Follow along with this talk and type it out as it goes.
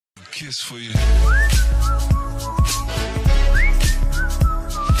kiss for you.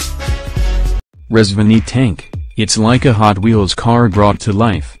 Rezvani Tank, it's like a Hot Wheels car brought to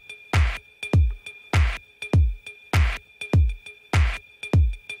life.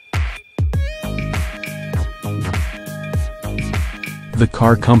 The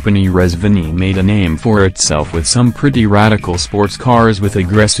car company Rezvani made a name for itself with some pretty radical sports cars with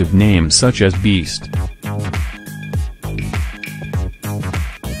aggressive names such as Beast.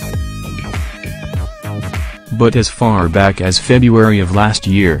 But as far back as February of last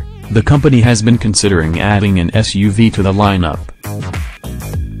year, the company has been considering adding an SUV to the lineup.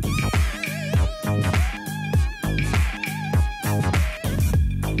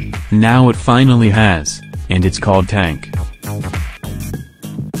 Now it finally has, and it's called Tank.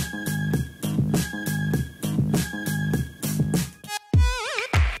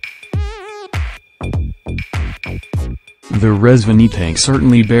 The Rezvani Tank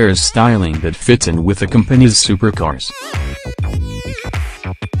certainly bears styling that fits in with the company's supercars.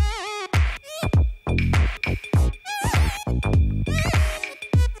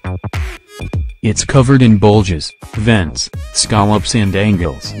 It's covered in bulges, vents, scallops and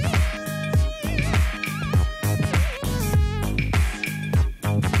angles.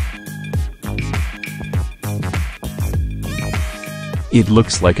 It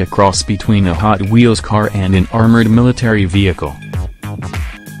looks like a cross between a Hot Wheels car and an armored military vehicle.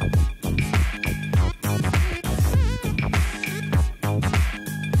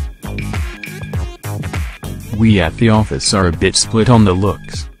 We at the office are a bit split on the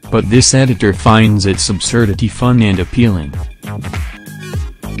looks, but this editor finds its absurdity fun and appealing.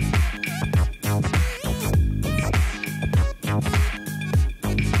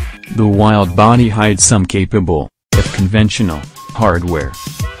 The wild body hides some capable, if conventional, hardware.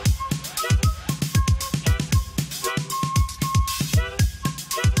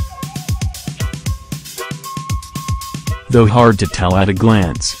 Though hard to tell at a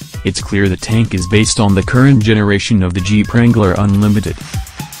glance, it's clear the Tank is based on the current generation of the Jeep Wrangler Unlimited.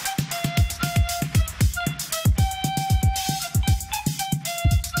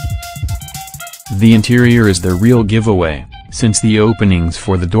 The interior is the real giveaway, since the openings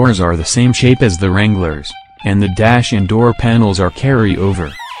for the doors are the same shape as the Wranglers, and the dash and door panels are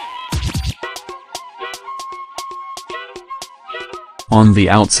carry-over. On the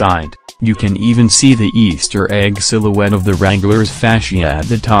outside, you can even see the Easter egg silhouette of the Wrangler's fascia at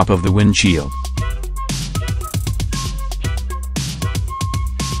the top of the windshield.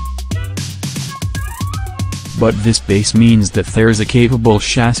 But this base means that there's a capable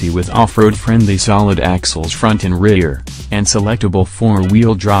chassis with off-road friendly solid axles front and rear, and selectable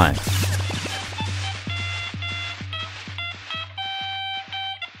four-wheel drive.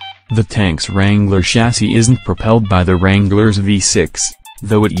 The Tank's Wrangler chassis isn't propelled by the Wrangler's V6,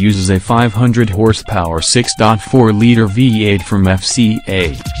 though it uses a 500 horsepower 6.4-liter V8 from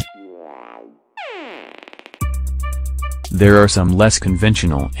FCA. There are some less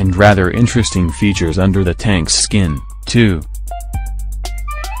conventional and rather interesting features under the Tank's skin, too.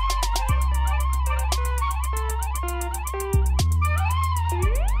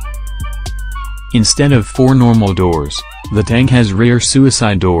 Instead of 4 normal doors, the Tank has rear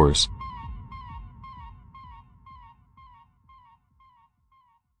suicide doors.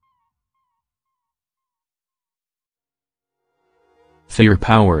 They're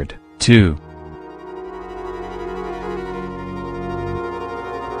powered, too.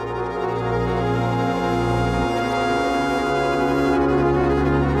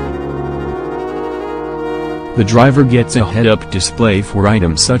 The driver gets a head-up display for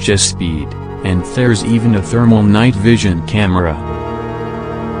items such as speed, and there's even a thermal night vision camera.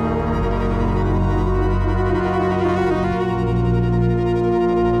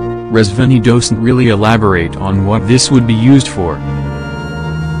 Rezvani doesn't really elaborate on what this would be used for.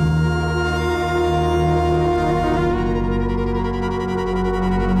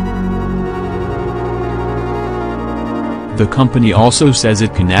 The company also says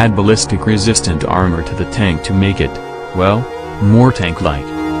it can add ballistic-resistant armor to the Tank to make it, well, more tank-like.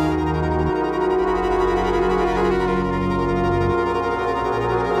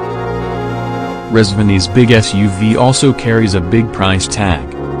 Rezvani's big SUV also carries a big price tag.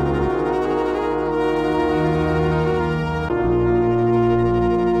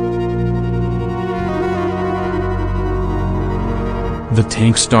 The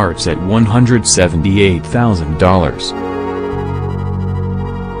Tank starts at $178,000.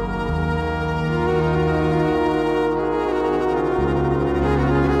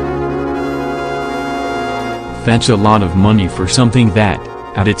 That's a lot of money for something that,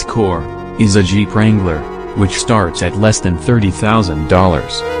 at its core, is a Jeep Wrangler, which starts at less than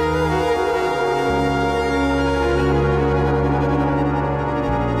 $30,000.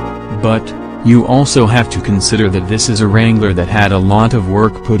 But, you also have to consider that this is a Wrangler that had a lot of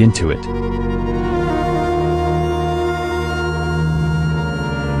work put into it.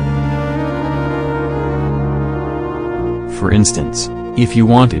 For instance, if you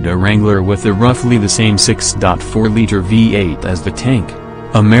wanted a Wrangler with roughly the same 6.4-liter V8 as the tank,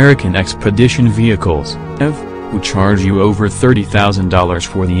 American Expedition Vehicles would charge you over $30,000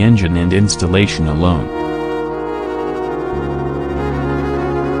 for the engine and installation alone.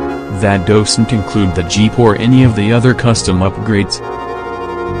 That doesn't include the Jeep or any of the other custom upgrades.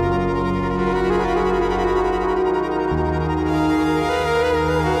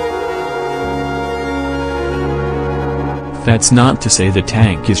 That's not to say the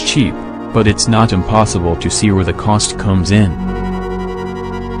tank is cheap, but it's not impossible to see where the cost comes in.